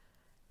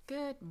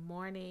Good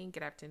morning,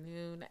 good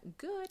afternoon,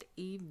 good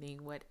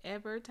evening,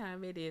 whatever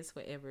time it is,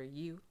 wherever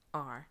you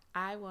are.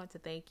 I want to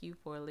thank you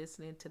for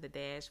listening to The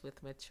Dash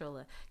with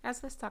Matrilla.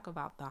 Guys, let's talk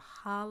about the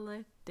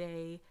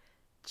holiday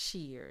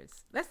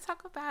cheers. Let's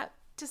talk about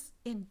just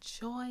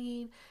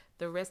enjoying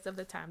the rest of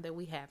the time that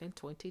we have in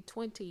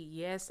 2020.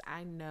 Yes,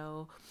 I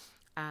know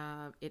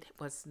it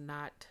was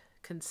not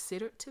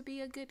considered to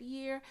be a good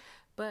year,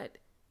 but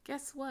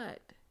guess what?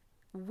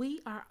 We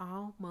are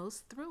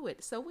almost through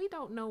it. So we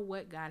don't know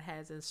what God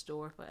has in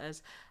store for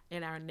us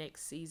in our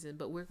next season,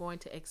 but we're going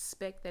to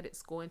expect that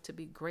it's going to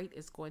be great,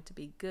 it's going to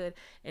be good,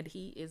 and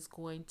He is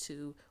going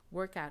to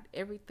work out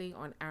everything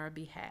on our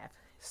behalf.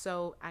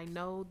 So I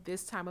know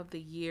this time of the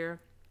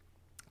year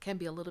can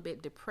be a little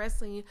bit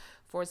depressing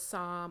for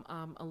some,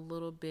 a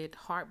little bit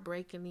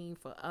heartbreaking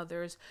for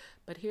others.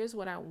 But here's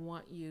what I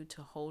want you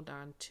to hold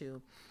on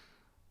to: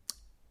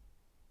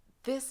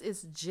 this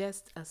is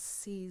just a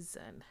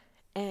season,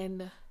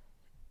 and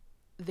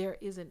there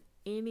isn't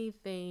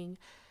anything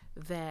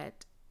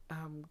that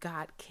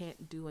God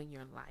can't do in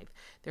your life.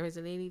 There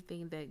isn't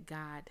anything that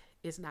God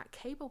is not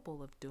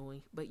capable of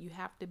doing, but you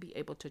have to be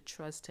able to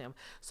trust Him.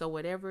 So,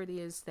 whatever it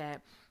is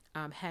that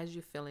has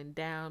you feeling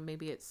down,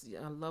 maybe it's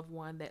a loved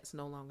one that's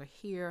no longer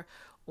here,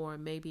 or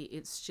maybe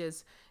it's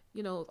just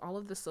all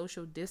of the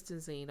social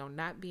distancing or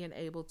not being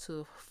able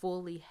to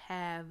fully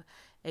have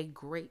a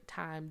great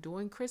time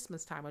during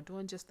Christmas time or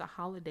during just the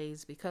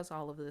holidays because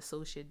all of the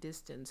social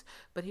distance.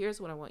 But here's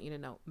what I want you to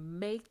know: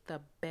 make the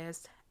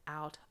best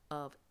out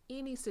of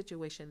any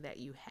situation that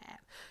you have,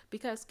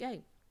 because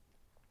gang,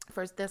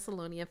 First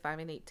Thessalonians 5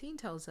 and 18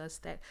 tells us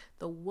that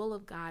the will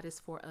of God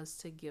is for us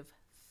to give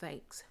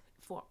thanks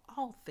for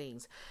all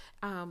things,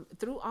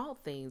 through all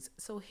things.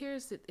 So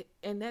here's it,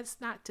 and that's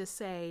not to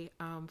say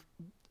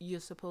you're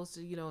supposed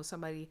to,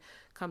 somebody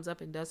comes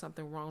up and does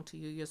something wrong to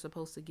you, you're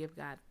supposed to give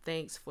God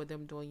thanks for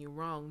them doing you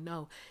wrong.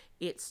 No,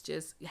 it's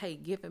just, hey,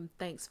 give Him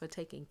thanks for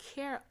taking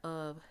care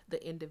of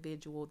the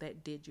individual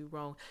that did you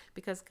wrong,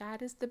 because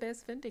God is the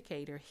best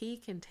vindicator. He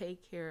can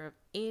take care of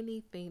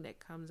anything that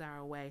comes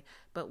our way,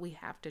 but we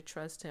have to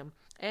trust Him.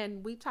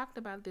 And we talked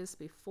about this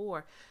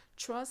before.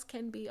 Trust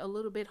can be a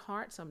little bit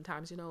hard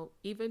sometimes,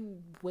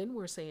 even when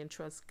we're saying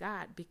trust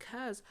God,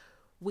 because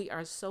we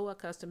are so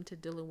accustomed to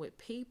dealing with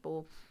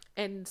people.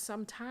 And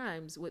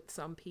sometimes with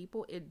some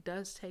people, it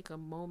does take a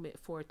moment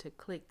for it to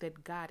click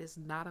that God is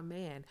not a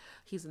man.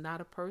 He's not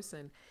a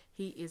person.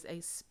 He is a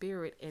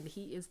spirit, and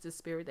He is the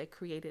spirit that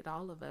created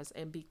all of us.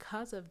 And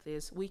because of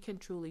this, we can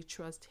truly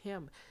trust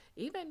Him,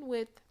 even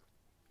with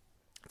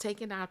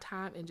taking our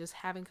time and just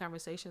having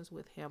conversations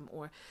with Him,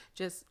 or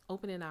just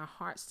opening our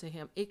hearts to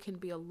Him. It can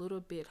be a little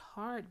bit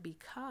hard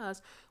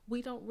because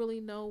we don't really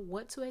know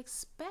what to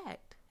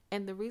expect.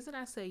 And the reason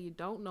I say you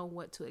don't know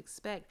what to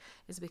expect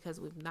is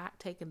because we've not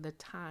taken the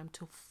time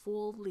to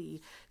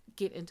fully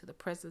get into the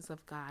presence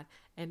of God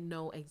and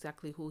know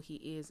exactly who He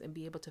is and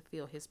be able to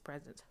feel His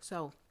presence.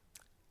 So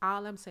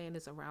all I'm saying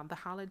is, around the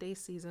holiday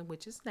season,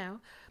 which is now,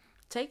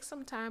 take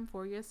some time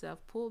for yourself,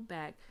 pull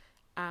back,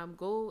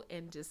 go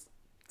and just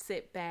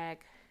sit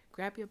back,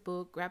 grab your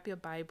book, grab your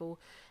Bible,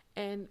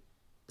 and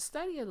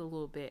study it a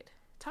little bit.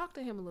 Talk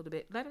to Him a little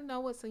bit. Let Him know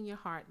what's in your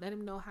heart. Let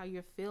Him know how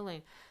you're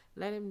feeling.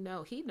 Let Him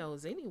know. He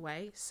knows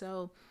anyway.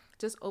 So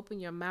just open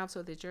your mouth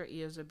so that your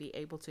ears will be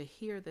able to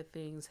hear the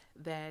things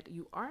that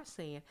you are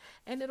saying,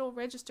 and it'll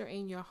register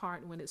in your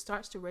heart. When it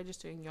starts to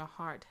register in your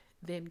heart,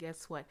 then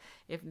guess what?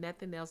 If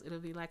nothing else, it'll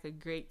be like a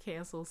great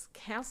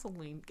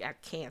counseling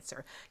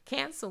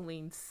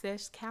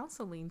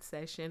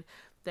session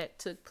that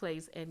took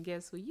place. And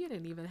guess what? You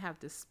didn't even have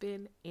to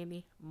spend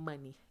any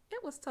money.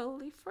 It was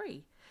totally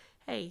free.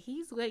 Hey,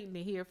 He's waiting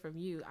to hear from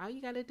you. All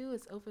you got to do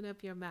is open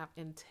up your mouth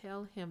and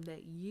tell Him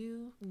that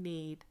you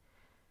need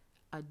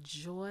a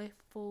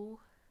joyful,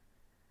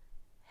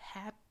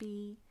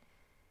 happy,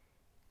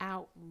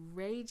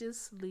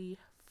 outrageously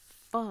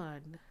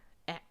fun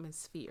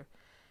atmosphere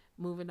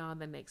moving on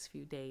the next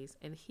few days,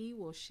 and He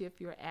will shift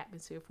your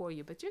atmosphere for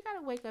you. But you got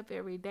to wake up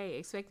every day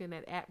expecting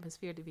that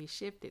atmosphere to be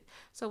shifted.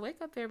 So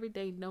wake up every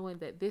day knowing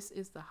that this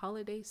is the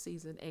holiday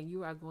season and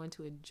you are going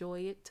to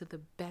enjoy it to the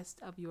best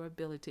of your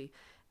ability.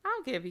 I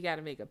don't care if you got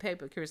to make a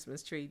paper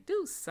Christmas tree.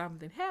 Do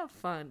something. Have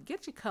fun.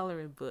 Get your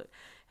coloring book.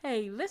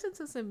 Hey, listen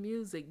to some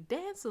music.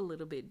 Dance a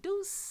little bit.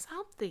 Do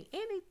something.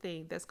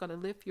 Anything that's going to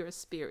lift your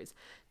spirits.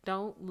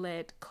 Don't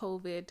let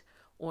COVID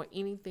or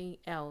anything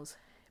else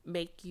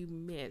make you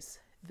miss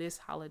this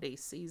holiday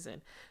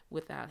season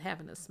without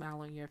having a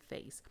smile on your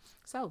face.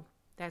 So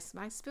that's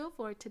my spill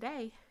for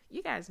today.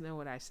 You guys know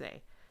what I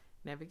say.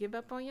 Never give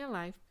up on your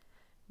life.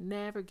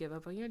 Never give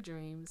up on your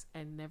dreams,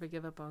 and never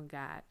give up on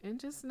God. And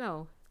just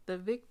know the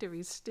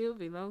victory still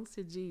belongs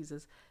to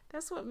Jesus.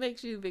 That's what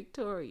makes you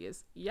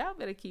victorious. Y'all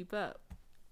better keep up.